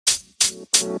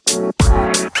We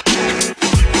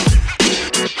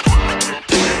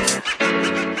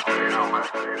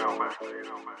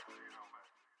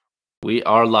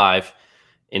are live,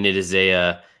 and it is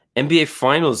a NBA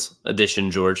Finals edition,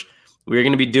 George. We're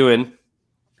going to be doing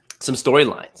some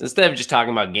storylines instead of just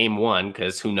talking about game one,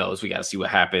 because who knows? We got to see what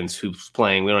happens, who's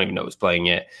playing. We don't even know who's playing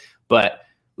yet. But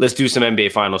let's do some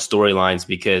NBA Finals storylines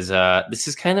because this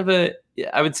is kind of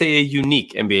I would say, a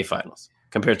unique NBA Finals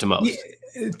compared to most.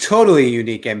 Yeah, totally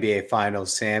unique NBA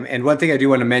Finals, Sam. And one thing I do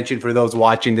want to mention for those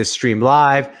watching this stream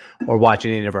live or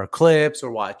watching any of our clips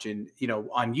or watching,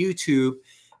 on YouTube,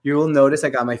 you will notice I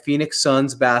got my Phoenix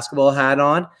Suns basketball hat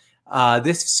on.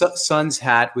 This Suns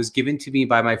hat was given to me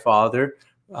by my father,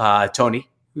 Tony.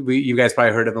 You guys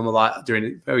probably heard of him a lot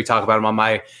we talk about him on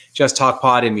my Just Talk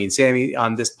pod and me and Sammy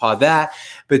on this pod that.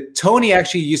 But Tony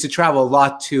actually used to travel a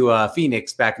lot to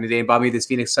Phoenix back in the day and bought me this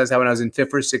Phoenix Suns hat when I was in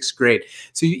 5th or 6th grade.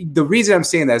 So the reason I'm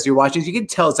saying that is you're watching, you can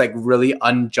tell it's like really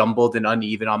unjumbled and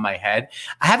uneven on my head.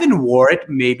 I haven't wore it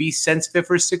maybe since 5th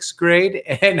or 6th grade,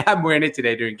 and I'm wearing it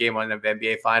today during game one of the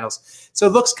NBA Finals. So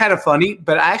it looks kind of funny,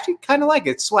 but I actually kind of like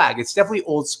it. Swag. It's definitely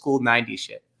old school 90s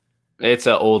shit. It's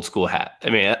an old school hat. I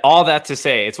mean, all that to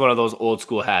say, it's one of those old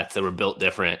school hats that were built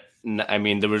different. I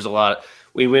mean, there was a lot.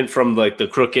 We went from like the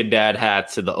crooked dad hat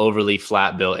to the overly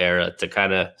flat built era to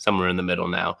kind of somewhere in the middle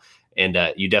now. And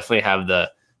you definitely have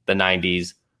the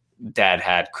 90s dad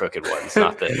hat crooked ones,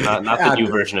 not the new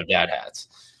version of dad hats.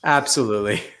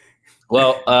 Absolutely.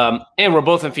 Well, and we're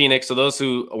both in Phoenix. So those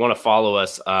who want to follow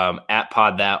us at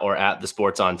Pod That or at the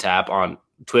Sports on Tap on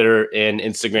Twitter and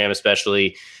Instagram,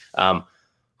 especially.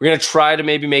 We're going to try to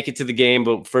maybe make it to the game,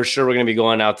 but for sure we're going to be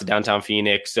going out to downtown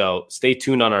Phoenix. So stay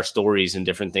tuned on our stories and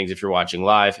different things if you're watching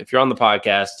live. If you're on the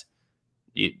podcast,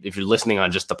 if you're listening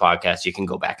on just the podcast, you can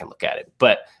go back and look at it.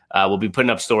 But we'll be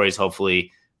putting up stories, hopefully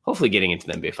getting into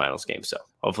the NBA Finals game. So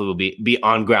hopefully we'll be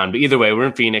on ground. But either way, we're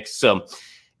in Phoenix, so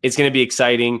it's going to be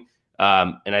exciting.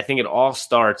 And I think all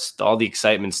the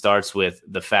excitement starts with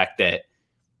the fact that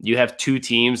you have two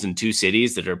teams in two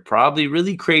cities that are probably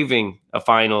really craving a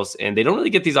finals, and they don't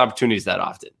really get these opportunities that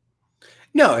often.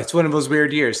 No, it's one of those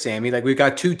weird years, Sammy. Like, we've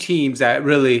got two teams that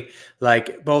really,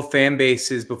 like, both fan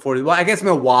bases I guess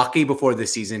Milwaukee before the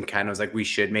season kind of was like, we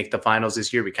should make the finals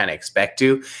this year. We kind of expect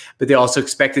to, but they also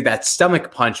expected that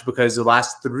stomach punch because the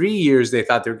last 3 years they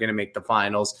thought they were going to make the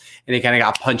finals, and they kind of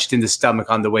got punched in the stomach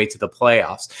on the way to the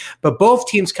playoffs. But both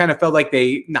teams kind of felt like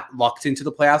they not lucked into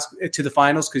the playoffs, to the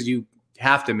finals, because you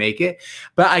have to make it.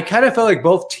 But I kind of felt like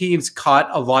both teams caught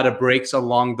a lot of breaks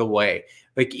along the way.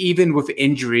 Like, even with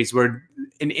injuries, where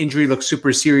an injury looked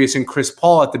super serious in Chris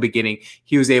Paul at the beginning,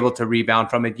 he was able to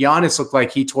rebound from it. Giannis looked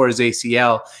like he tore his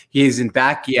ACL. He isn't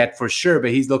back yet for sure,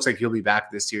 but he looks like he'll be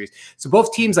back this series. So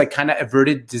both teams like kind of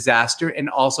averted disaster and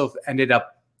also ended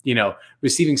up,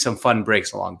 receiving some fun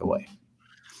breaks along the way.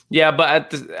 Yeah,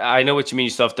 but I know what you mean.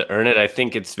 You still have to earn it. I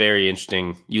think it's very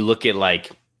interesting. You look at like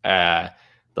the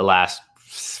last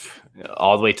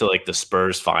all the way to like the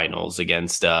Spurs finals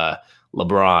against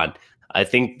LeBron. I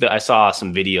think that I saw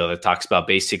some video that talks about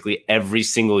basically every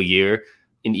single year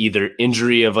in either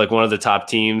injury of like one of the top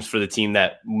teams for the team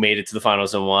that made it to the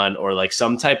finals and won, or like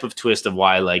some type of twist of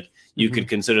why like you could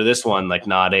consider this one like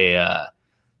not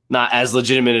as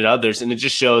legitimate as others. And it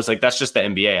just shows like that's just the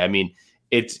NBA. I mean,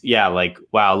 it's like,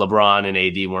 wow, LeBron and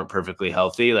AD weren't perfectly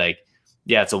healthy. Like,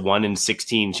 yeah, it's a 1 in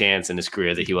 16 chance in his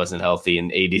career that he wasn't healthy,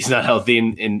 and AD's not healthy,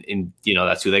 and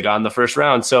that's who they got in the first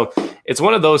round. So it's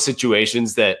one of those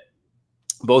situations that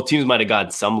both teams might have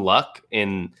gotten some luck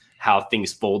in how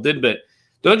things folded. But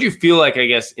don't you feel like, I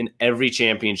guess, in every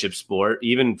championship sport,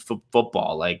 even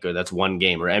football, like, or that's one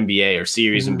game, or NBA or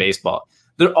series in baseball,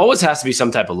 there always has to be some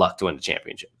type of luck to win the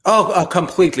championship. Oh,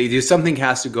 completely. Something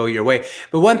has to go your way.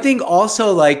 But one thing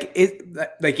also,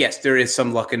 yes, there is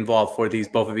some luck involved for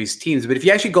both of these teams. But if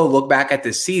you actually go look back at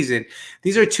this season,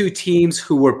 these are two teams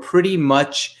who were pretty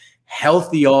much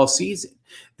healthy all season.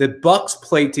 The Bucks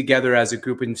played together as a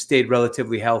group and stayed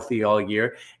relatively healthy all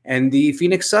year. And the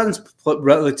Phoenix Suns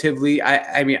relatively,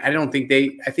 I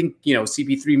think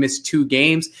CP3 missed 2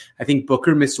 games. I think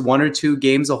Booker missed 1 or 2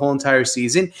 games the whole entire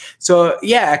season. So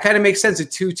yeah, it kind of makes sense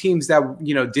that two teams that,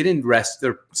 didn't rest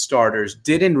their starters,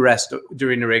 didn't rest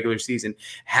during the regular season,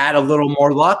 had a little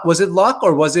more luck. Was it luck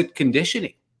or was it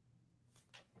conditioning?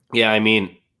 Yeah, I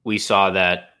mean, we saw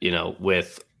that,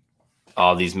 with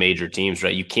all these major teams,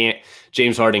 right? You can't,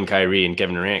 James Harden, Kyrie, and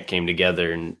Kevin Durant came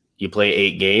together and you play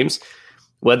 8 games,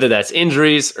 whether that's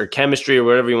injuries or chemistry or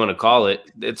whatever you want to call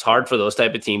it. It's hard for those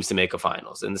type of teams to make a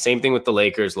finals. And the same thing with the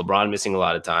Lakers, LeBron missing a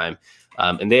lot of time.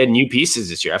 And they had new pieces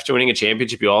this year. After winning a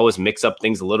championship, you always mix up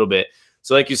things a little bit.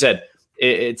 So like you said,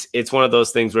 it's one of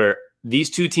those things where these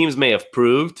two teams may have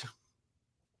proved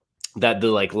that the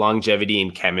like longevity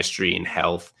and chemistry and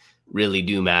health really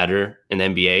do matter in the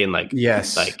NBA,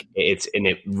 and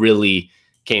it really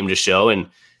came to show. And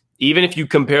even if you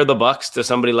compare the Bucks to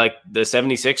somebody like the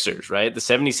 76ers, right? The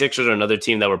 76ers are another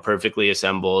team that were perfectly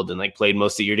assembled and like played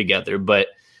most of the year together, but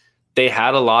they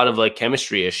had a lot of like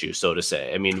chemistry issues, so to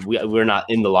say. I mean, we're not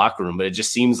in the locker room, but it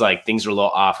just seems like things are a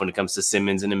little off when it comes to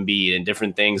Simmons and Embiid and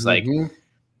different things. Like,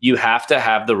 you have to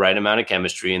have the right amount of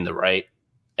chemistry and the right,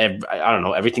 I don't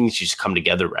know, everything should just come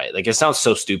together right. Like, it sounds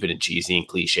so stupid and cheesy and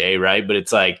cliche, right? But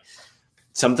it's like,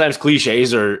 sometimes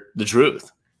cliches are the truth.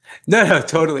 No,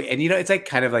 totally. And, it's like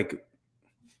kind of like,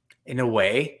 in a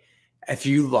way, if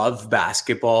you love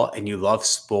basketball and you love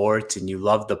sports and you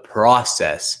love the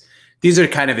process, these are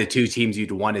kind of the two teams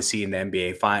you'd want to see in the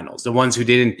NBA Finals, the ones who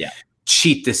didn't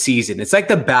cheat the season. It's like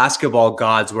the basketball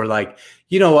gods were like,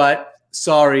 you know what?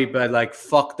 Sorry, but like,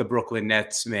 fuck the Brooklyn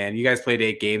Nets, man. You guys played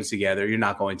 8 games together. You're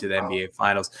not going to the NBA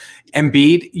Finals.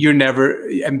 Embiid,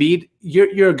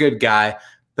 you're a good guy.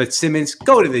 But Simmons,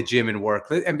 go to the gym and work.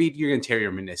 Embiid, you're going to tear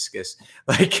your meniscus.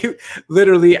 Like,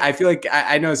 literally, I feel like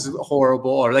I know this is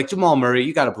horrible. Or like Jamal Murray,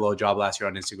 you got a blowjob last year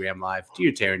on Instagram Live.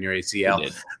 You're tearing your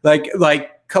ACL.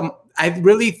 Like, come. I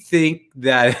really think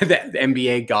that the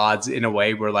NBA gods, in a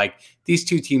way, were like, these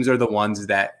two teams are the ones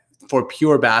that, for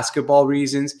pure basketball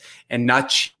reasons and not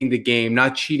cheating the game,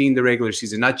 not cheating the regular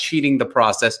season, not cheating the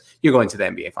process, you're going to the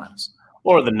NBA Finals.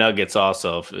 Or the Nuggets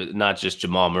also, not just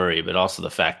Jamal Murray, but also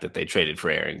the fact that they traded for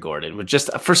Aaron Gordon. But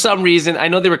just for some reason, I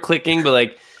know they were clicking, but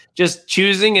like just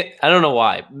choosing it, I don't know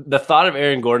why. The thought of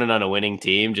Aaron Gordon on a winning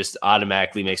team just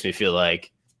automatically makes me feel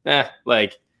like,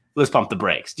 let's pump the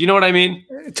brakes. Do you know what I mean?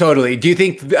 Totally. Do you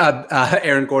think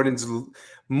Aaron Gordon's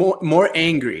more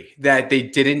angry that they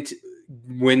didn't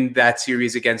win that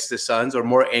series against the Suns, or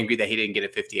more angry that he didn't get a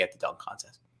 50 at the dunk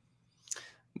contest?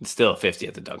 Still a 50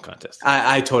 at the dunk contest.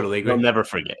 I totally agree. I'll never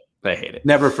forget. I hate it.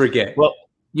 Never forget. Well,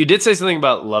 you did say something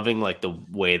about loving like the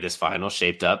way this final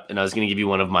shaped up, and I was going to give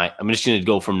you I'm just going to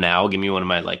go from now. Give me one of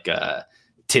my like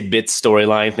tidbits,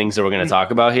 storyline things that we're going to talk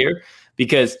about here,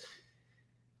 because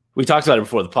we talked about it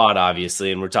before the pod,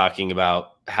 obviously, and we're talking about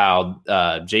how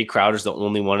Jay Crowder's the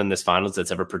only one in this finals that's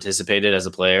ever participated as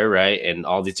a player, right? And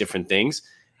all these different things.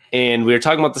 And we were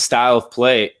talking about the style of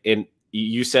play, and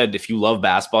you said if you love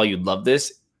basketball, you'd love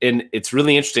this. And it's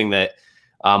really interesting that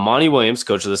Monty Williams,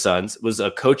 coach of the Suns, was a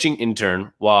coaching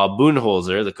intern, while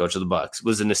Budenholzer, the coach of the Bucks,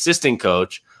 was an assistant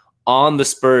coach on the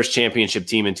Spurs championship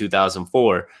team in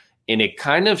 2004. And it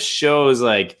kind of shows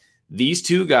like these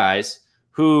two guys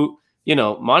who,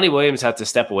 Monty Williams had to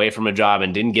step away from a job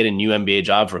and didn't get a new NBA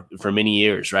job for many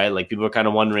years, right? Like, people are kind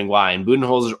of wondering why. And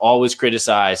Budenholzer always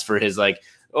criticized for his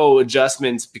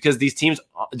adjustments, because these teams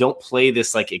don't play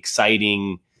this like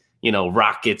exciting,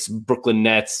 Rockets, Brooklyn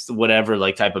Nets, whatever,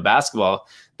 like type of basketball.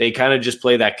 They kind of just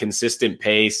play that consistent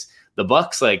pace. The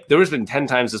Bucks, like, there has been 10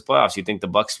 times this playoffs you think the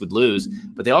Bucks would lose,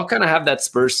 but they all kind of have that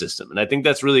Spurs system. And I think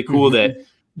that's really cool that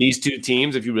these two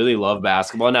teams, if you really love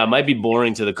basketball, now it might be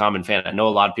boring to the common fan. I know a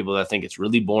lot of people that think it's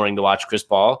really boring to watch Chris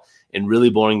Paul and really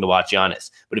boring to watch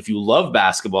Giannis. But if you love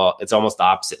basketball, it's almost the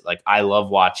opposite. Like, I love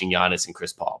watching Giannis and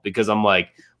Chris Paul because I'm like,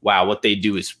 wow, what they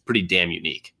do is pretty damn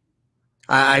unique.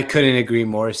 I couldn't agree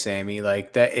more, Sammy.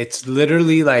 Like, that, it's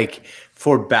literally like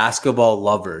for basketball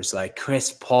lovers. Like,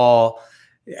 Chris Paul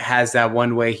has that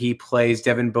one way he plays.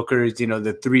 Devin Booker is,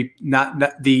 the three, not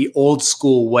the old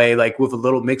school way, like with a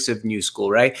little mix of new school,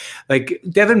 right? Like,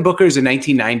 Devin Booker is a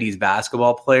 1990s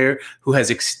basketball player who has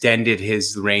extended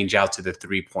his range out to the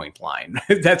 3-point line.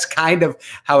 That's kind of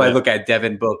how I look at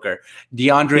Devin Booker.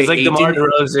 DeAndre He's like Ayton, DeMar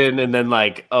DeRozan, and then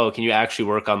like, oh, can you actually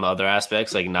work on the other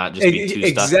aspects? Like, not just be too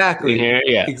stuck in here.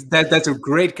 Yeah, that's a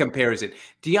great comparison.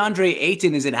 DeAndre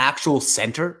Ayton is an actual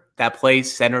center that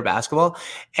plays center basketball,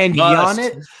 and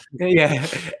Giannis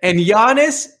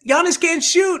can't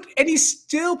shoot, and he's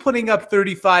still putting up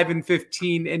 35 and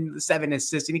 15 and 7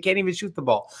 assists, and he can't even shoot the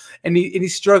ball, and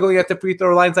he's struggling at the free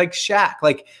throw lines like Shaq.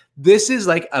 Like, this is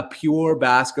like a pure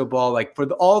basketball. Like, for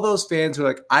all those fans who are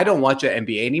like, I don't watch the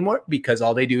NBA anymore because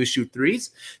all they do is shoot threes,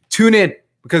 tune in,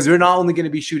 because they're not only going to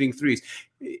be shooting threes.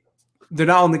 They're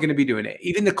not only going to be doing it.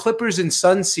 Even the Clippers and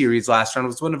Suns series last round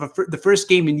was one of the first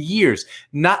game in years.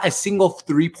 Not a single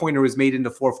three-pointer was made in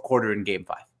the fourth quarter in Game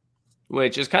 5.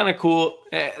 Which is kind of cool.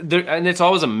 And it's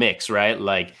always a mix, right?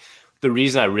 Like, the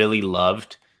reason I really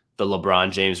loved the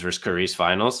LeBron James versus Curry's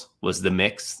finals was the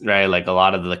mix, right? Like, a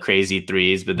lot of the crazy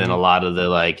threes, but then a lot of the,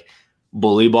 like,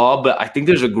 bully ball. But I think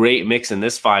there's a great mix in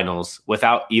this finals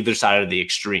without either side of the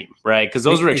extreme, right? Because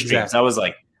those were extremes. Exactly. That was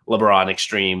like LeBron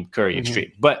extreme, Curry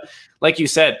extreme. But like you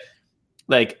said,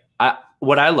 like,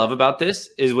 what I love about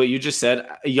this is what you just said.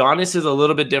 Giannis is a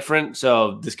little bit different,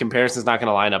 so this comparison is not going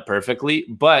to line up perfectly.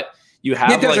 But you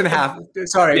have it doesn't have.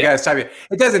 Sorry, guys, sorry.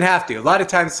 It doesn't have to. A lot of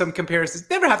times, some comparisons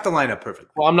never have to line up perfectly.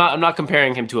 Well, I'm not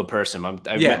comparing him to a person. I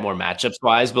meant more matchups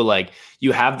wise, but like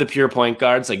you have the pure point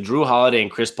guards like Drew Holiday and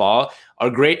Chris Paul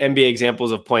are great NBA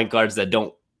examples of point guards that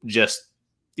don't just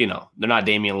they're not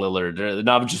Damian Lillard. They're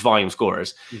not just volume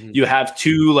scorers. Mm-hmm. You have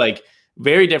two like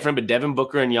very different, but Devin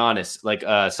Booker and Giannis, like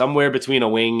somewhere between a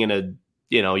wing and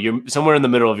you're somewhere in the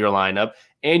middle of your lineup,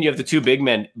 and you have the two big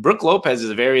men. Brook Lopez is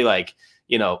a very like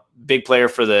big player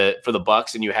for the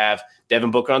Bucks, and you have Devin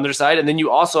Booker on their side, and then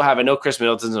you also have. I know Chris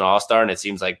Middleton's an all-star, and it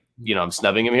seems like I'm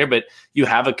snubbing him here, but you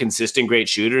have a consistent great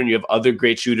shooter, and you have other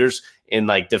great shooters in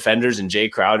like defenders and Jay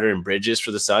Crowder and Bridges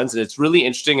for the Suns, and it's really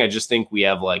interesting. I just think we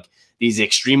have like these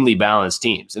extremely balanced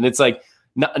teams, and it's like.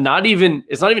 It's not even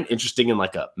interesting in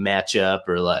like a matchup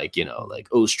or like,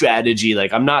 strategy.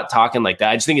 Like I'm not talking like that.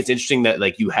 I just think it's interesting that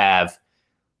like you have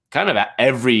kind of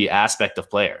every aspect of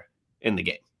player in the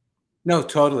game. No,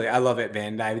 totally. I love it,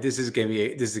 man. This is gonna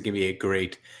be a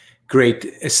great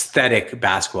aesthetic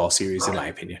basketball series, in my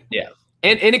opinion. Yeah.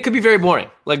 And it could be very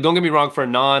boring. Like, don't get me wrong, for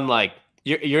a like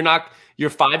your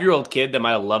 5-year-old kid that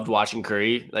might have loved watching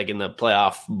Curry, like in the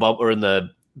playoff or in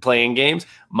the playing games,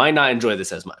 might not enjoy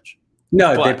this as much.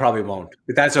 No, they probably won't.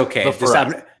 But that's okay.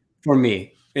 But for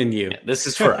me and you. Yeah, this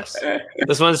is for us.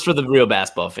 This one is for the real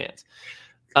basketball fans.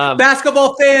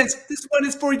 Basketball fans, this one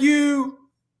is for you.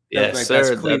 Yes,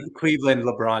 sir. Cleveland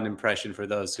LeBron impression for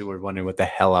those who were wondering what the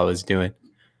hell I was doing.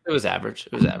 It was average.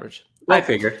 I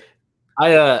figured.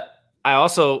 I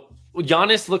also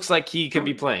Giannis looks like he could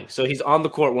be playing. So he's on the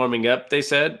court warming up, they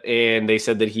said, and they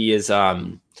said that he is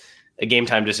a game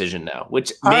time decision now,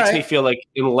 which makes me feel like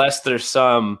unless there's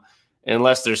some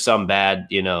bad,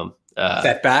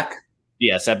 setback.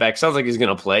 Yeah, setback. Sounds like he's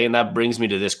going to play. And that brings me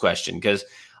to this question, because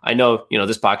I know,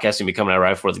 this podcast can be coming out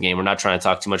right before the game. We're not trying to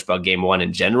talk too much about game one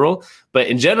in general, but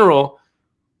in general,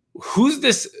 who's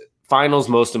this finals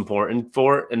most important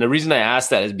for? And the reason I ask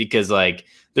that is because like,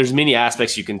 there's many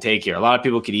aspects you can take here. A lot of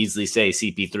people could easily say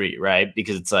CP3, right?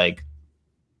 Because it's like,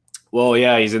 well,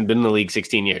 yeah, he's been in the league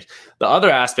 16 years. The other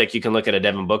aspect, you can look at a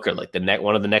Devin Booker, like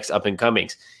one of the next up and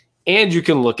comings. And you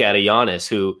can look at a Giannis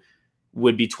who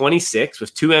would be 26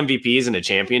 with 2 MVPs and a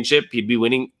championship. He'd be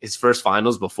winning his first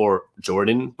finals before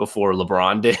Jordan, before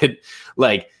LeBron did.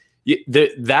 Like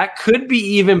that could be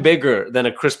even bigger than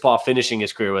a Chris Paul finishing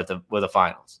his career with a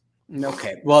finals.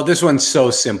 Okay. Well, this one's so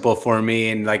simple for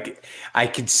me. And like, I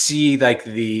could see like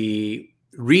the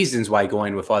reasons why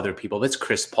going with other people. It's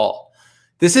Chris Paul.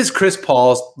 This is Chris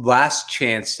Paul's last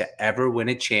chance to ever win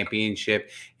a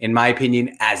championship, in my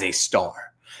opinion, as a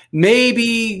star.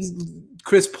 Maybe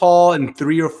Chris Paul in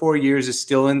 3 or 4 years is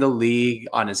still in the league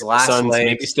on his last leg.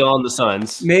 Maybe still on the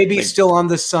Suns. Maybe still on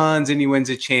the Suns, and he wins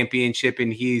a championship,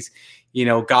 and he's,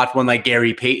 got one like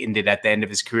Gary Payton did at the end of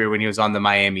his career when he was on the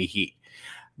Miami Heat.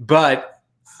 But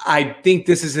I think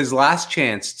this is his last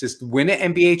chance to win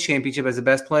an NBA championship as the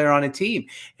best player on a team,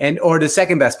 or the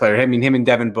second best player. I mean, him and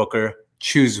Devin Booker.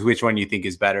 Choose which one you think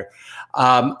is better.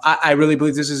 I really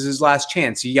believe this is his last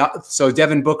chance. So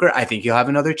Devin Booker, I think he'll have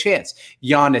another chance.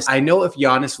 Giannis, I know if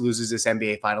Giannis loses this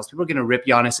NBA Finals, people are going to rip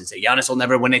Giannis and say, Giannis will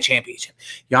never win a championship.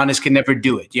 Giannis can never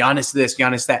do it. Giannis this,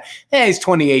 Giannis that. He's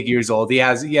 28 years old. He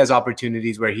has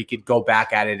opportunities where he could go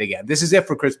back at it again. This is it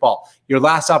for Chris Paul. Your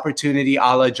last opportunity, a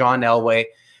la John Elway,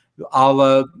 a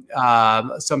la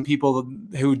some people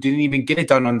who didn't even get it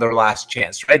done on their last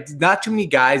chance, right? Not too many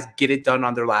guys get it done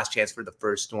on their last chance for the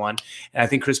first one. And I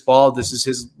think Chris Paul, this is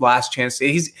his last chance.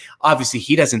 He's obviously,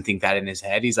 he doesn't think that in his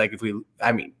head. He's like,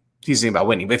 he's thinking about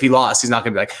winning, but if he lost, he's not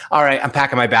going to be like, all right, I'm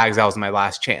packing my bags. That was my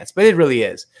last chance. But it really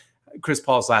is Chris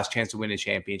Paul's last chance to win a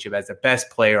championship as the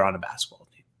best player on a basketball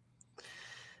team.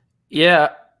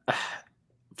 Yeah.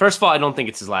 First of all, I don't think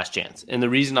it's his last chance. And the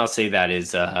reason I'll say that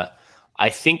is, I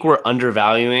think we're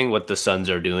undervaluing what the Suns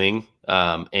are doing.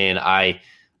 And I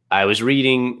was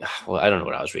reading, I don't know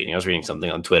what I was reading. I was reading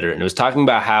something on Twitter, and it was talking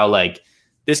about how like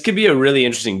this could be a really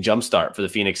interesting jumpstart for the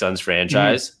Phoenix Suns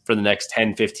franchise for the next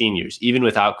 10, 15 years, even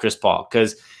without Chris Paul.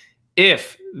 Because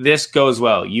if this goes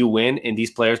well, you win and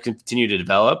these players continue to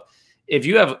develop. If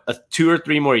you have 2 or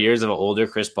 3 more years of an older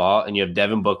Chris Paul, and you have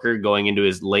Devin Booker going into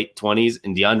his late 20s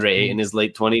and DeAndre Ayton in his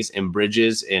late 20s and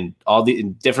Bridges and all the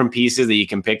different pieces that you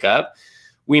can pick up,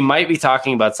 we might be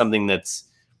talking about something that's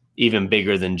even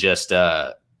bigger than just,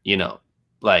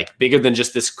 like bigger than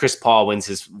just this Chris Paul wins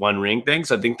his 1 ring thing.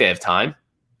 So I think they have time.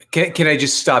 Can I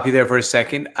just stop you there for a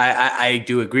second? I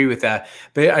do agree with that.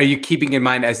 But are you keeping in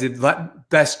mind as the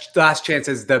best last chance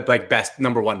as the best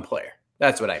number 1 player?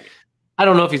 That's what I mean. I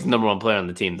don't know if he's the number one player on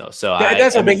the team though. So but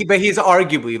he's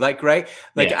arguably right.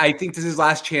 Like yeah. I think this is his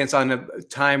last chance on a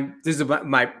time. This is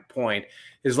my point.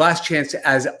 His last chance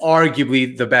as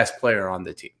arguably the best player on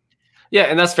the team. Yeah,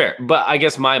 and that's fair. But I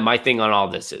guess my thing on all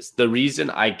this is the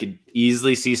reason I could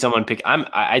easily see someone pick.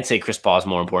 I'd say Chris Paul is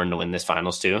more important to win this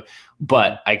finals too.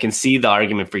 But I can see the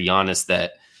argument for Giannis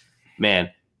that,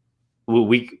 man,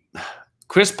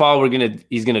 Chris Paul,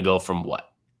 he's gonna go from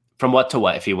what to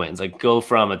what if he wins? Like go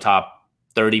from a top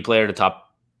 30 player to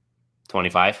top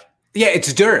 25. Yeah,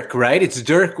 it's Dirk, right? It's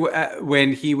Dirk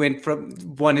when he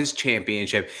won his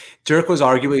championship. Dirk was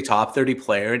arguably a top 30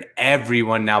 player, and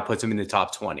everyone now puts him in the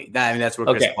top 20. That's where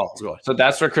Chris Paul is going. So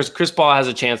that's where Chris Paul has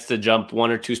a chance to jump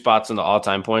 1 or 2 spots on the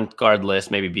all-time point guard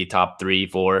list, maybe be top 3,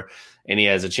 4, and he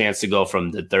has a chance to go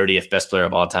from the 30th best player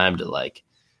of all time to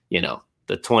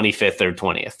the 25th or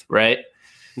 20th, right?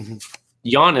 Mm-hmm.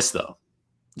 Giannis, though,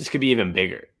 this could be even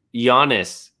bigger.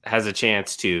 Giannis has a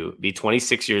chance to be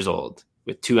 26 years old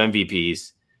with 2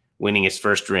 MVPs, winning his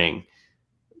first ring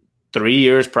 2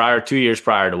 years prior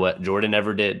to what Jordan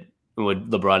ever did and what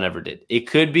LeBron ever did. It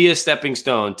could be a stepping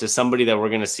stone to somebody that we're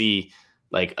going to see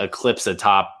like eclipse a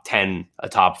top 10, a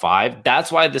top 5.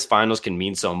 That's why this finals can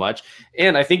mean so much.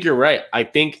 And I think you're right. I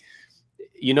think,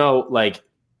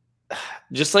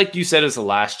 just like you said, it's the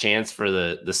last chance for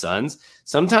the Suns.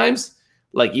 Sometimes,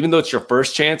 like, even though it's your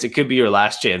first chance, it could be your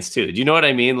last chance too. Do you know what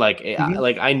I mean? Like,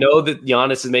 I know that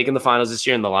Giannis is making the finals this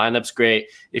year and the lineup's great.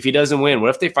 If he doesn't win, what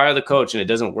if they fire the coach and it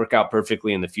doesn't work out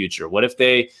perfectly in the future? What if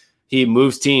he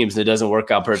moves teams and it doesn't work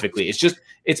out perfectly?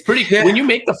 It's pretty when you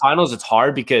make the finals, it's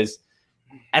hard because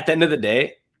at the end of the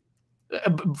day,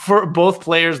 for both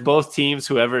players, both teams,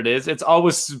 whoever it is, it's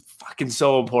always fucking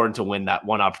so important to win that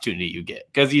one opportunity you get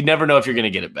because you never know if you're going to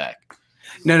get it back.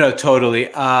 No, totally.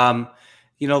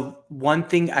 One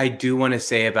thing I do want to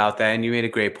say about that, and you made a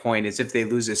great point, is if they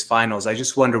lose this finals, I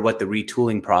just wonder what the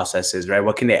retooling process is, right?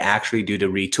 What can they actually do to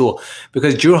retool?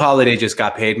 Because Jrue Holiday just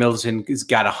got paid. Middleton has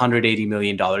got $180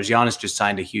 million. Giannis just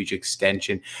signed a huge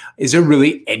extension. Is there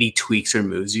really any tweaks or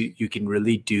moves you can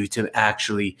really do to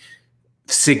actually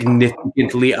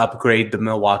significantly upgrade the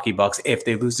Milwaukee Bucks if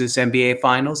they lose this NBA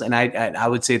finals? And I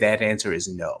would say that answer is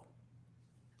no.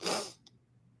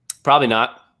 Probably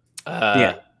not.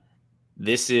 Yeah.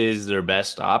 This is their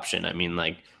best option. I mean,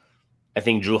 I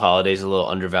think Jrue Holiday's a little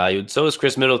undervalued. So is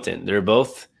Chris Middleton.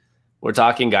 We're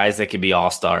talking guys that could be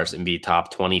all-stars and be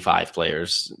top 25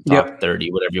 players, top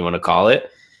 30, whatever you want to call it.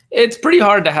 It's pretty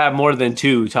hard to have more than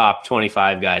 2 top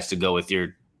 25 guys to go with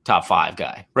your top 5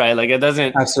 guy, right? Like it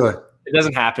doesn't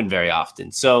happen very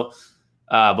often. So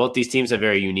both these teams have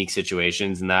very unique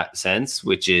situations in that sense,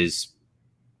 which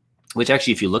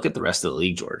actually, if you look at the rest of the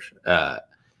league, George,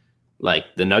 like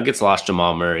the Nuggets lost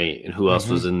Jamal Murray, and who else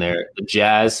was in there? The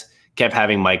Jazz kept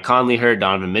having Mike Conley hurt.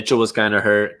 Donovan Mitchell was kind of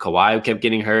hurt. Kawhi kept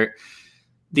getting hurt.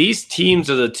 These teams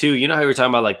are the two. You know how we were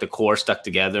talking about like the core stuck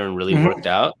together and really worked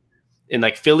out? And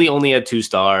like Philly only had 2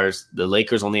 stars. The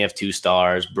Lakers only have 2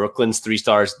 stars. Brooklyn's 3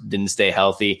 stars didn't stay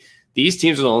healthy. These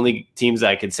teams are the only teams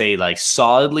that I could say like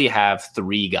solidly have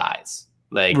 3 guys.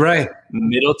 Like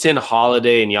Middleton,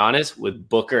 Holiday, and Giannis with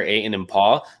Booker, Ayton, and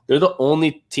Paul. They're the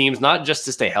only teams, not just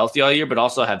to stay healthy all year, but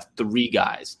also have 3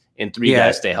 guys and 3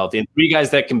 guys stay healthy and 3 guys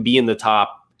that can be in the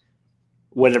top,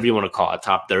 whatever you want to call it,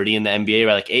 top 30 in the NBA.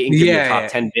 Right? Like Ayton can be a top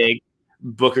 10 big,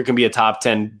 Booker can be a top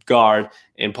 10 guard,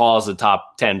 and Paul's a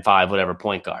top 10, 5, whatever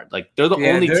point guard. Like they're the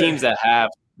only teams that have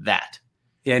that.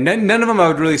 Yeah, none of them I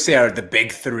would really say are the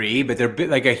big 3, but they're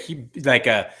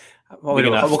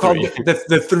we'll call them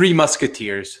the 3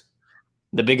 Musketeers.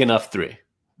 The big enough 3.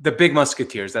 The big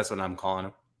Musketeers. That's what I'm calling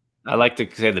them. I like to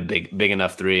say the big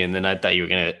enough 3, and then I thought you were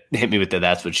going to hit me with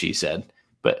that's what she said.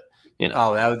 But,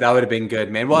 Oh, that would have been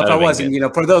good, man. Well, if I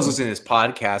wasn't, for those listening to this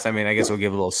podcast, I mean, I guess we'll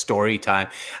give a little story time.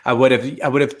 I would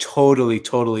have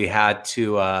totally had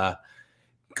to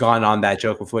gone on that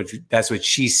joke before. That's what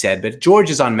she said. But George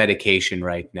is on medication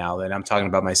right now, and I'm talking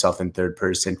about myself in third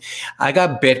person. I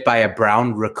got bit by a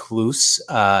brown recluse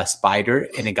spider,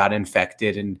 and it got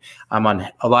infected. And I'm on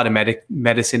a lot of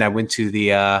medicine. I went to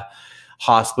the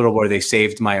hospital where they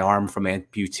saved my arm from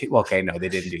amputation. Well, okay, no, they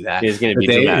didn't do that. It's going to be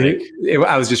dramatic.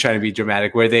 I was just trying to be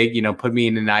dramatic. Where they, put me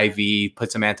in an IV,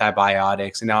 put some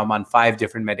antibiotics, and now I'm on 5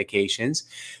 different medications.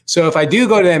 So if I do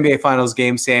go to the NBA Finals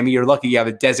game, Sammy, you're lucky you have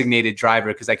a designated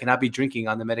driver because I cannot be drinking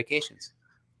on the medications.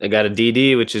 I got a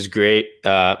DD, which is great.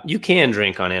 You can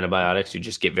drink on antibiotics; you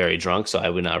just get very drunk. So I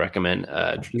would not recommend.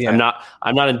 I'm not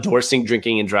endorsing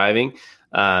drinking and driving.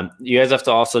 You guys have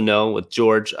to also know with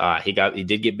George, he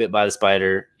did get bit by the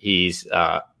spider. He's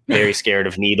very scared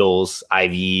of needles,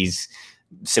 IVs,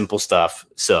 simple stuff.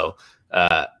 So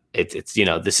it's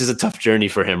this is a tough journey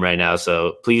for him right now.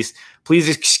 So please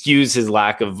excuse his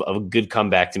lack of a good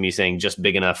comeback to me saying just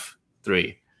big enough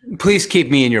 3. Please keep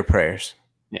me in your prayers.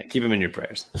 Yeah, keep him in your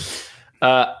prayers.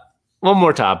 One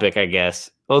more topic, I guess.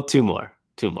 Well, two more.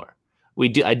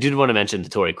 I did want to mention the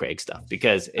Torrey Craig stuff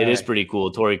because it is pretty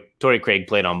cool. Torrey Craig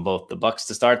played on both the Bucks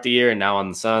to start the year and now on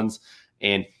the Suns,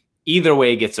 and either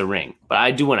way gets a ring. But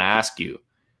I do want to ask you,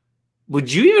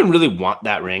 would you even really want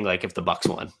that ring? Like if the Bucks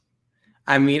won?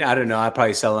 I mean, I don't know. I'd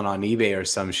probably sell it on eBay or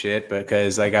some shit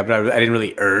because like I didn't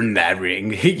really earn that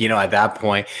ring, at that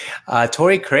point.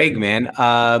 Torrey Craig, man.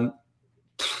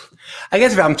 I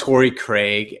guess if I'm Torrey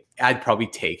Craig, I'd probably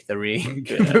take the ring.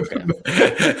 Yeah, okay.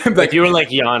 Like if you were like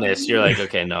Giannis, you're like,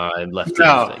 okay, no, I'm left.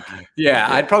 No, yeah,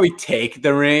 I'd probably take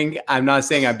the ring. I'm not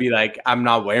saying I'd be like, I'm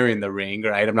not wearing the ring,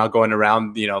 right? I'm not going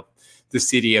around, the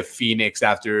city of Phoenix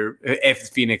if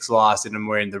Phoenix lost and I'm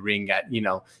wearing the ring at,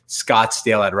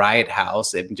 Scottsdale at Riot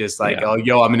House and just like, oh,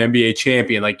 yo, I'm an NBA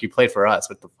champion. Like you played for us.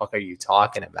 What the fuck are you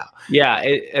talking about? Yeah.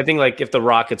 I think like if the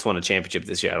Rockets won a championship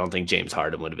this year, I don't think James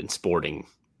Harden would have been sporting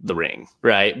the ring.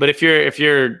 Right. But if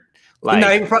you're like, no,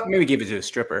 you can probably maybe give it to a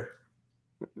stripper.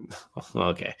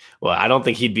 Okay. Well, I don't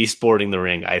think he'd be sporting the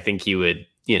ring. I think he would,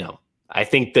 I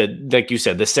think that, like you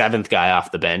said, the 7th guy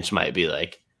off the bench might be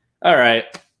like, all right,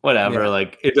 whatever. Yeah.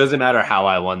 Like, it doesn't matter how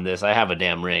I won this. I have a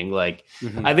damn ring. Like,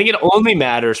 I think it only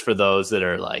matters for those that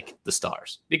are like the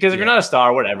stars. Because if you're not a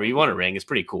star, whatever, you want a ring, it's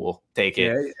pretty cool. Take it.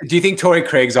 Yeah. Do you think Torrey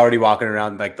Craig's already walking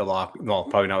around like the lock? Well,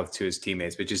 probably not to his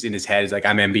teammates, but just in his head is like,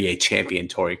 I'm NBA champion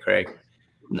Torrey Craig.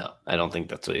 No, I don't think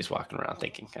that's what he's walking around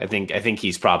thinking. I think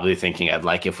he's probably thinking, I'd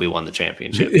like if we won the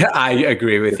championship. Yeah, I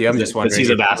agree with you. I'm just wondering. He's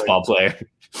a basketball player.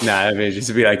 Nah, I mean, just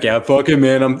to be like, yeah, fuck him,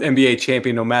 man. I'm NBA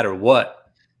champion no matter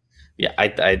what. Yeah,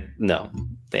 I no.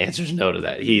 The answer is no to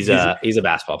that. He's a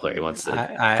basketball player. He wants to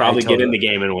probably get in the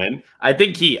game and win. I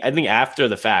think after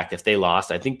the fact, if they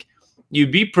lost, I think you'd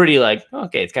be pretty like,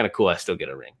 okay, it's kind of cool. I still get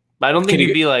a ring. But I don't think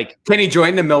you'd be like, can he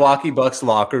join the Milwaukee Bucks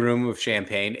locker room with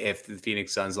champagne if the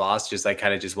Phoenix Suns lost? Just like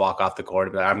kind of just walk off the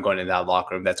court. But I'm going in that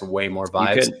locker room. That's way more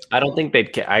vibes. I don't think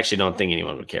they'd care. I actually don't think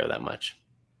anyone would care that much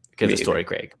because it's Torrey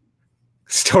Craig.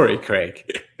 Torrey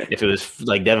Craig. If it was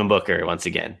like Devin Booker once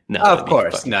again, no. Of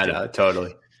course, no,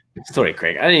 totally. It's Torrey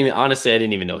Craig. I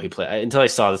didn't even know he played until I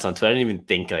saw this on Twitter. I didn't even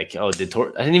think like, oh, I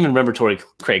didn't even remember Torrey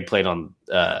Craig played on.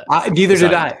 Neither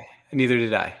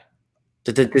did I.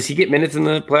 Does he get minutes in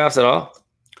the playoffs at all?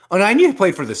 Oh, no, I knew he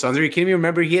played for the Suns. Are you kidding me?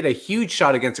 Remember, he had a huge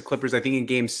shot against the Clippers, I think, in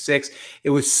Game 6.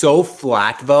 It was so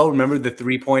flat, though. Remember the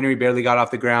three-pointer? He barely got off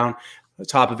the ground,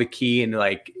 top of a key, and,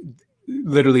 like,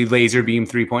 literally laser beam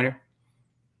three-pointer?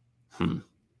 I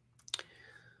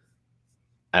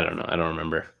don't know. I don't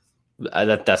remember.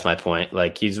 That's my point.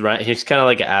 Like, he's right. He's kind of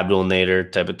like an Abdul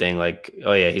Nader type of thing. Like,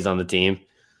 oh, yeah, he's on the team.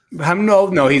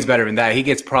 No, he's better than that. He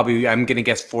gets probably, I'm going to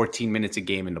guess, 14 minutes a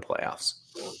game in the playoffs.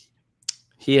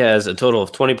 He has a total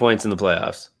of 20 points in the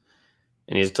playoffs,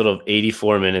 and he has a total of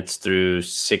 84 minutes through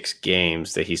 6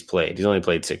 games that he's played. He's only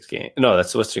played 6 games. No,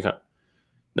 that's what's your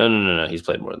No. He's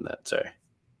played more than that. Sorry.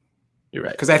 You're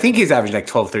right. Because I think he's averaged like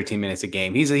 12, 13 minutes a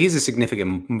game. He's a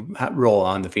significant role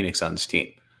on the Phoenix Suns team.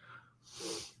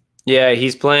 Yeah,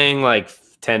 he's playing like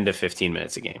 10 to 15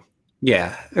 minutes a game.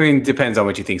 Yeah, I mean, depends on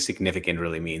what you think significant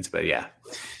really means, but yeah.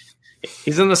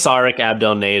 He's in the Saric,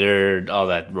 Abdel Nader, all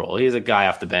that role. He's a guy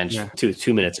off the bench,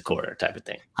 2 minutes a quarter type of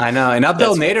thing. I know. And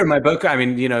Abdel Nader, might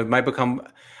become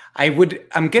 – I'm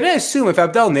going to assume if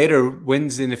Abdel Nader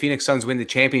wins and the Phoenix Suns win the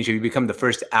championship, he become the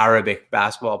first Arabic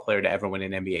basketball player to ever win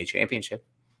an NBA championship.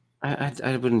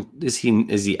 I wouldn't – is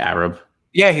he Arab?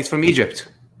 Yeah, he's from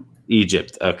Egypt.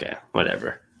 Egypt. Okay,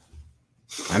 whatever.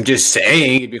 I'm just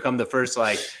saying he'd become the first,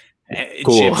 like –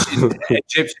 cool.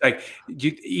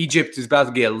 Egypt is about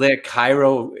to get lit.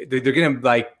 Cairo, they're gonna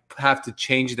like have to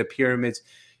change the pyramids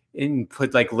and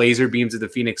put like laser beams of the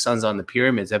Phoenix Suns on the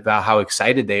pyramids. About how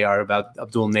excited they are about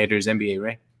Abdul Nader's NBA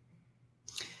ring.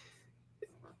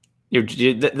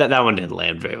 That one didn't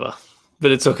land very well,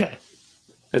 but it's okay.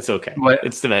 It's okay.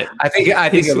 It's the Met. I think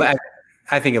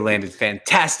it landed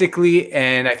fantastically,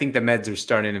 and I think the Meds are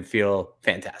starting to feel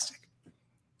fantastic.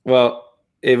 Well.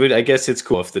 I guess it's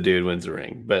cool if the dude wins a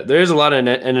ring, but there's a lot of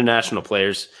international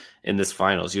players in this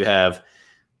finals. You have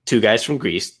 2 guys from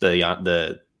Greece,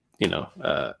 the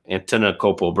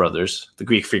Antetokounmpo brothers, the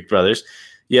Greek Freak brothers.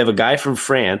 You have a guy from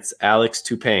France, Alex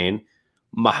Toupane,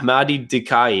 Mahmadi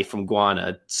Dikai from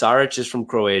Ghana, Saric is from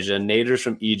Croatia, Nader's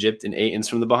from Egypt, and Ayton's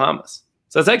from the Bahamas.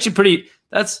 So that's actually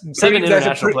that's 7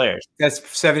 international players. That's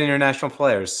 7 international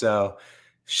players. So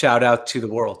shout out to the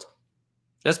world.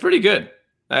 That's pretty good.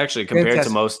 Actually, compared to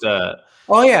most.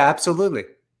 Oh yeah, absolutely.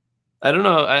 I don't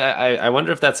know. I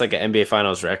wonder if that's like an NBA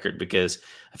Finals record because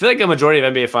I feel like a majority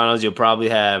of NBA Finals you'll probably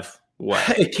have what?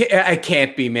 It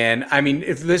can't be, man. I mean,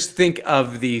 if let's think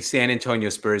of the San Antonio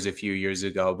Spurs a few years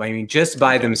ago. I mean, just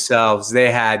by themselves,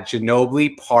 they had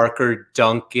Ginobili, Parker,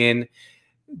 Duncan,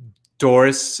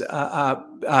 Doris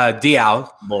Diaw,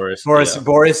 Boris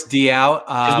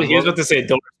Diaw. Here's what to say,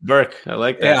 Doris Burke. I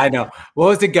like that. Yeah, I know. What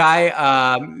was the guy?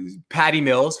 Patty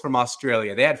Mills from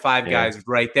Australia. They had five guys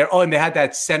right there. Oh, and they had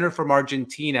that center from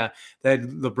Argentina that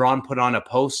LeBron put on a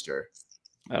poster.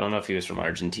 I don't know if he was from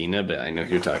Argentina, but I know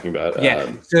who you're talking about.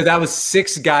 Yeah. So that was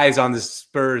 6 guys on the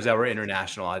Spurs that were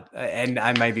international, and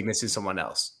I might be missing someone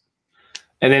else.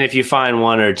 And then if you find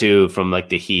one or two from like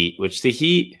the Heat, which the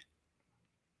Heat.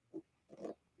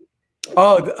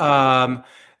 Oh,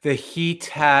 the Heat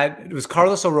had, was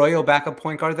Carlos Arroyo backup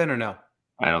point guard then or no?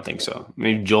 I don't think so.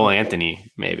 Maybe Joel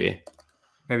Anthony, maybe.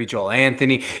 Maybe Joel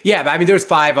Anthony. Yeah, but I mean, there's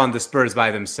 5 on the Spurs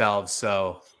by themselves.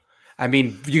 So, I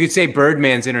mean, you could say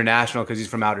Birdman's international because he's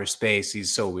from outer space.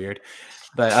 He's so weird.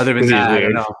 But other than that, I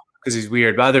don't know because he's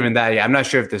weird. But other than that, yeah, I'm not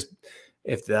sure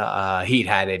if the Heat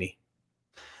had any.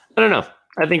 I don't know.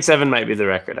 I think 7 might be the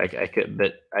record. I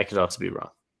could also be wrong.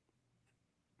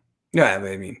 Yeah,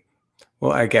 I mean.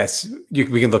 Well, I guess we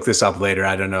can look this up later.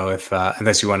 I don't know if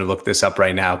unless you want to look this up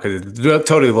right now because it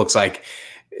totally looks like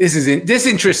this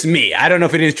interests me. I don't know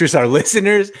if it interests our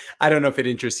listeners. I don't know if it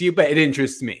interests you, but it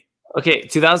interests me. Okay,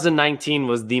 2019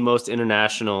 was the most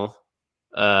international.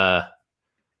 Was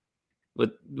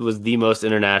the most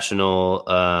international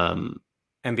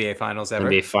NBA Finals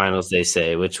ever. NBA Finals, they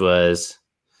say, which was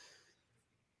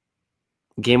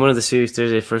Game 1 of the series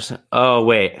Thursday first. Oh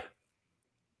wait.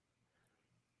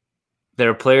 There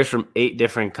are players from 8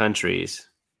 different countries.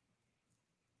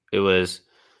 It was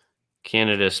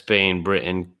Canada, Spain,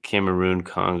 Britain, Cameroon,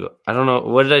 Congo. I don't know.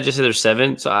 What did I just say? There's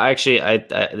 7. So I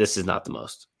this is not the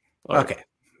most. Okay,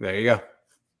 there you go.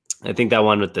 I think that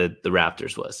one with the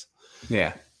Raptors was.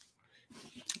 Yeah,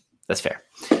 that's fair.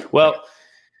 Well,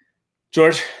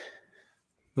 George,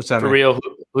 what's up for real?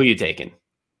 Who are you taking?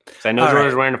 I know George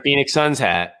is wearing a Phoenix Suns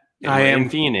hat. I am in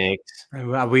Phoenix.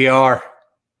 We are.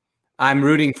 I'm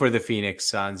rooting for the Phoenix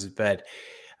Suns, but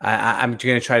I'm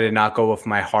going to try to not go with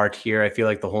my heart here. I feel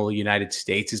like the whole United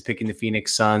States is picking the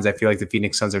Phoenix Suns. I feel like the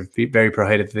Phoenix Suns are very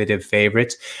prohibitive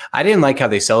favorites. I didn't like how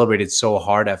they celebrated so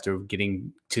hard after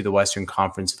getting to the Western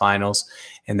Conference Finals,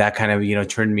 and that kind of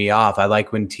turned me off. I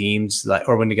like when teams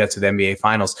or when they get to the NBA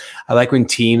Finals, I like when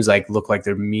teams look like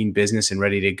they're mean business and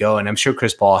ready to go. And I'm sure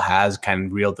Chris Paul has kind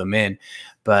of reeled them in.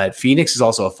 But Phoenix is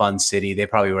also a fun city. They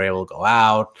probably were able to go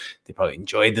out. They probably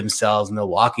enjoyed themselves.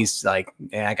 Milwaukee's I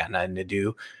got nothing to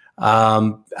do.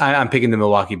 I'm picking the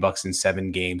Milwaukee Bucks in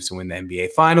 7 games to win the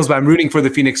NBA Finals, but I'm rooting for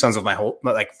the Phoenix Suns with my whole,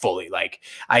 fully.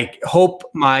 I hope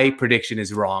my prediction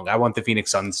is wrong. I want the Phoenix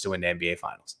Suns to win the NBA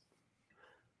Finals.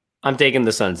 I'm taking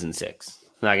the Suns in 6.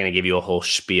 I'm not going to give you a whole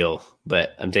spiel,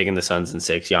 but I'm taking the Suns in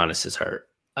 6. Giannis is hurt,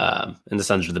 and the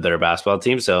Suns are the better basketball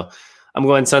team, so I'm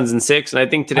going Suns in 6, and I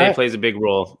think today plays a big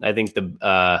role. I think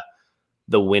the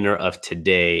winner of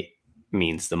today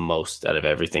means the most out of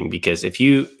everything because if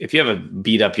you have a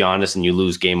beat up Giannis and you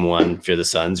lose game 1 for the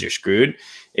Suns, you're screwed.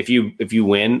 If you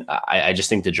win, I just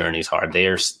think the journey's hard.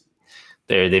 They've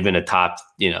been a top,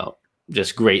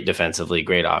 just great defensively,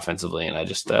 great offensively, and I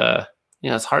just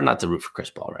it's hard not to root for Chris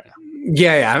Paul right now.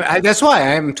 Yeah, that's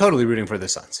why I'm totally rooting for the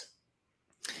Suns.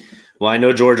 Well, I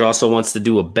know George also wants to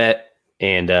do a bet,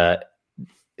 and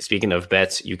speaking of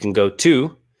bets, you can go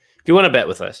to, if you want to bet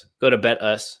with us, go to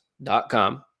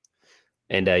betus.com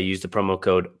and use the promo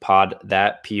code POD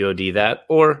that,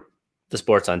 or the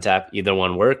Sports on Tap. Either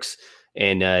one works,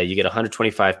 and you get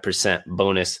 125%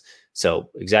 bonus.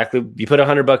 So exactly, you put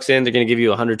 $100 in, they're going to give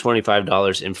you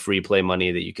 $125 in free play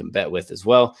money that you can bet with as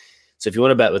well. So if you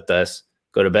want to bet with us,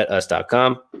 go to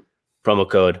betus.com, promo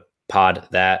code POD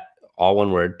that, all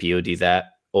one word, POD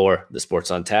that, or the Sports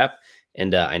on Tap.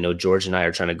 And I know George and I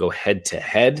are trying to go head to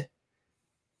head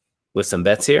with some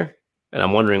bets here. And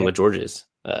I'm wondering what George's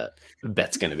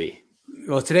bet's going to be.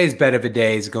 Well, today's bet of the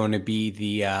day is going to be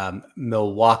the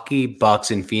Milwaukee Bucks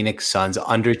and Phoenix Suns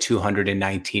under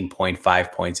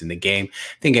 219.5 points in the game.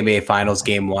 I think NBA Finals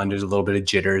game 1, there's a little bit of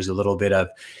jitters, a little bit of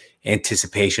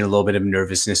anticipation, a little bit of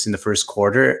nervousness in the first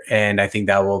quarter, and I think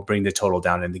that will bring the total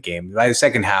down in the game. By the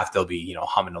second half, they'll be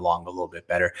humming along a little bit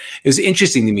better. It was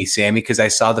interesting to me, Sammy, because I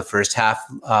saw the first half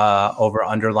over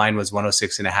underline was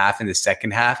 106.5, and the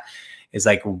second half is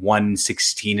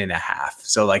 116.5.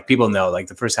 So people know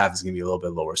the first half is going to be a little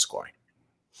bit lower scoring.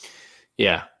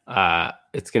 Yeah,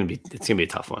 it's gonna be a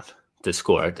tough one to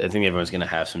score. I think everyone's gonna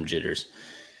have some jitters.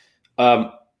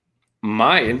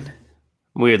 Mine,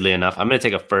 weirdly enough, I'm gonna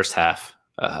take a first half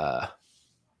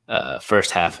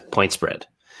first half point spread.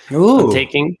 Ooh. I'm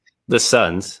taking the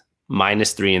Suns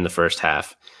 -3 in the first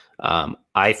half.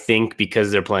 I think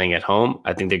because they're playing at home,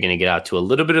 I think they're going to get out to a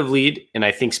little bit of lead. And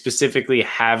I think specifically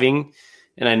having,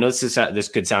 and I know this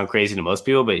could sound crazy to most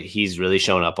people, but he's really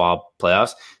shown up all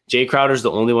playoffs. Jay Crowder's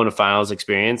the only one with finals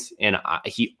experience. And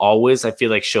he always, I feel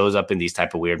like, shows up in these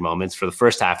type of weird moments for the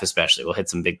first half, especially. We'll hit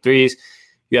some big threes.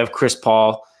 You have Chris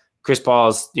Paul. Chris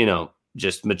Paul's,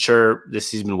 just mature.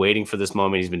 He's been waiting for this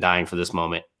moment. He's been dying for this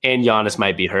moment. And Giannis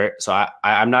might be hurt. So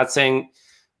I'm not saying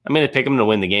I'm going to pick him to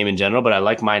win the game in general, but I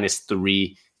like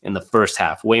 -3 in the first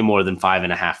half, way more than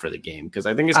 5.5 for the game, because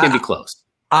I think it's going to be close.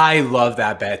 I love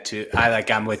that bet too.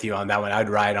 I'm with you on that one. I'd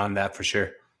ride on that for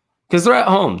sure. Because they're at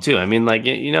home too. I mean, like,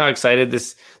 how excited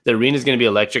the arena is going to be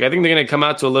electric. I think they're going to come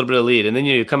out to a little bit of lead, and then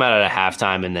you come out at a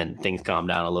halftime, and then things calm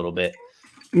down a little bit.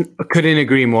 Couldn't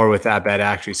agree more with that bet,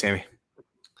 actually, Sammy.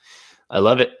 I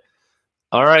love it.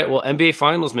 All right, well, NBA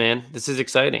Finals, man, this is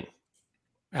exciting.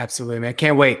 Absolutely, man.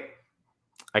 Can't wait.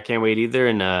 I can't wait either,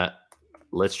 and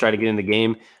let's try to get in the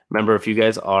game. Remember, if you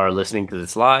guys are listening to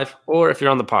this live, or if you're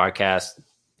on the podcast,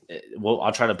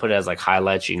 I'll try to put it as like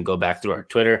highlights. You can go back through our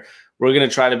Twitter. We're going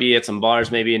to try to be at some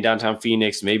bars, maybe in downtown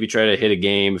Phoenix, maybe try to hit a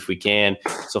game if we can.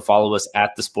 So follow us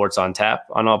at The Sports on Tap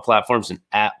on all platforms, and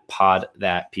at Pod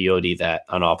That, Pod That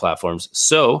on all platforms.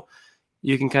 So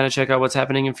you can kind of check out what's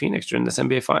happening in Phoenix during this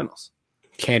NBA Finals.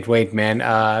 Can't wait, man.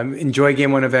 Enjoy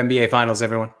game 1 of NBA Finals,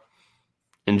 everyone.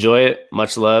 Enjoy it.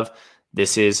 Much love.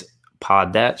 This is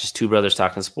Pod That, just two brothers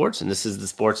talking sports, and this is The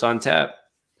Sports on Tap.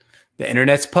 The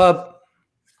internet's pub.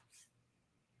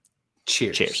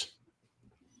 Cheers. Cheers.